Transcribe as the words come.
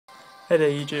Hey there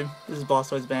YouTube, this is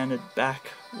Blastoise Bandit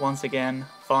back once again,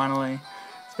 finally.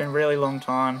 It's been a really long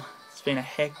time. It's been a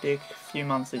hectic few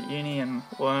months at uni and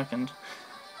work, and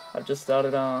I've just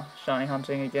started shiny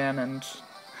hunting again, and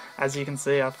as you can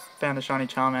see I've found a shiny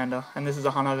Charmander, and this is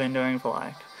a hunt I've been doing for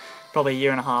like probably a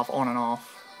year and a half on and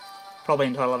off. Probably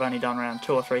in total I've only done around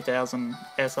 2,000 or 3,000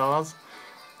 SRs.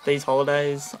 These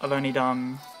holidays I've only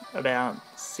done about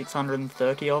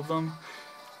 630 of them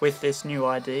with this new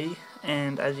ID.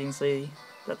 And as you can see,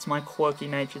 that's my quirky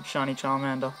natured shiny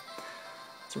Charmander.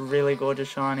 It's a really gorgeous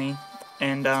shiny,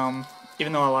 and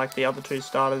even though I like the other two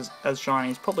starters as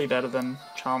shinies, probably better than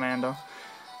Charmander.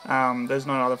 There's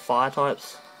no other fire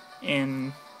types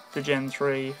in the Gen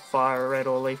 3 Fire Red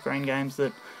or Leaf Green games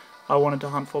that I wanted to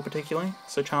hunt for particularly,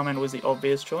 so Charmander was the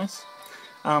obvious choice.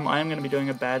 I am going to be doing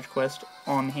a badge quest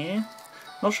on here.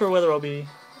 Not sure whether I'll be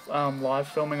live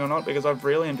filming or not, because I've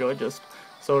really enjoyed just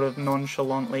sort of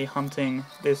nonchalantly hunting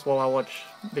this while I watch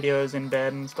videos in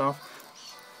bed and stuff.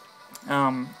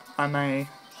 I may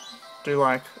do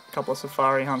like a couple of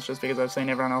safari hunts just because I've seen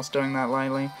everyone else doing that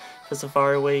lately for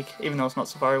Safari Week. Even though it's not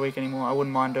Safari Week anymore, I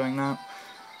wouldn't mind doing that.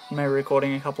 Maybe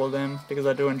recording a couple of them because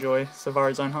I do enjoy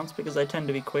Safari Zone hunts because they tend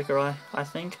to be quicker, I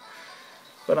think.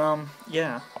 But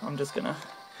yeah, I'm just gonna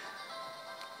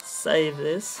save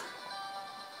this.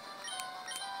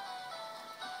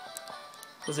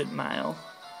 Was it male?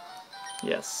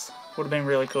 Yes. Would have been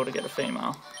really cool to get a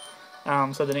female.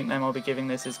 So the nickname I'll be giving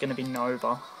this is going to be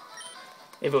Nova.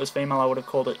 If it was female I would have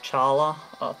called it Charla,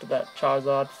 after that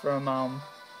Charizard from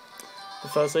the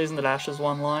first season that Ash's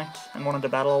one liked and wanted to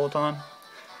battle all the time.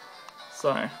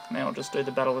 So now I'll just do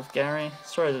the battle with Gary.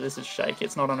 Sorry that this is shaky,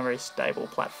 it's not on a very stable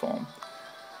platform.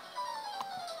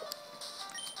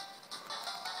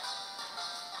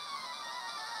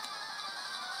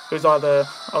 It was either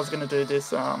I was going to do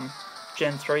this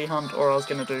Gen 3 hunt, or I was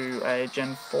going to do a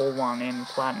Gen 4 one in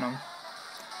Platinum,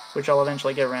 which I'll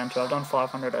eventually get around to. I've done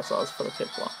 500 SRs for the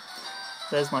Piplup.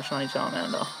 There's my shiny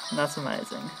Charmander, and that's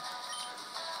amazing.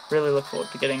 Really look forward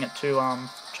to getting it to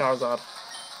Charizard.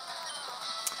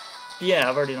 But yeah,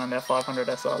 I've already done about 500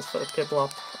 SRs for the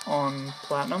Piplup on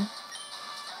Platinum.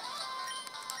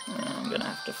 I'm going to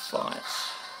have to fight,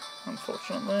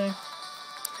 unfortunately.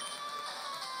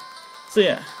 So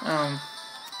yeah,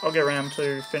 I'll get around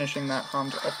to finishing that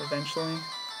hunt off eventually.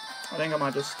 I think I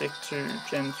might just stick to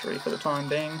Gen 3 for the time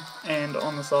being, and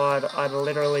on the side I'd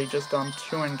literally just done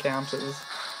 2 encounters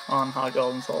on Hard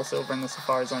Gold and Soul Silver in the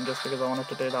Safari Zone just because I wanted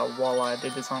to do that while I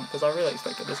did this hunt, because I really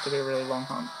expected this to be a really long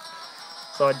hunt.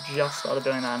 So I just started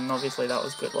doing that, and obviously that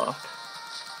was good luck.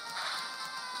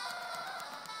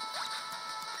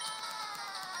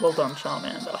 Well done,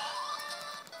 Charmander.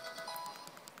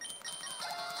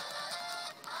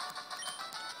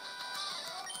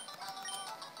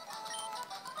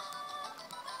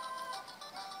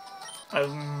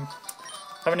 I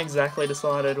haven't exactly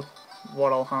decided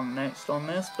what I'll hunt next on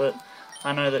this, but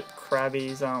I know that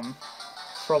Krabby's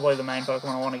probably the main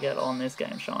Pokemon I want to get on this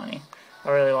game shiny.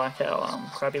 I really like how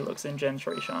Krabby looks in Gen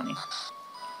 3 shiny.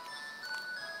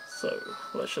 So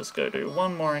let's just go do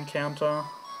one more encounter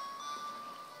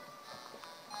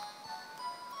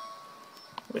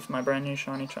with my brand new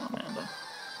shiny Charmander.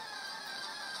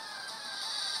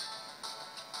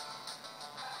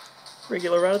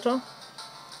 Regular Rattata.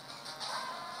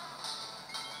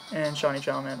 And shiny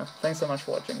Charmander. Thanks so much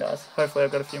for watching, guys. Hopefully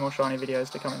I've got a few more shiny videos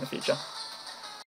to come in the future.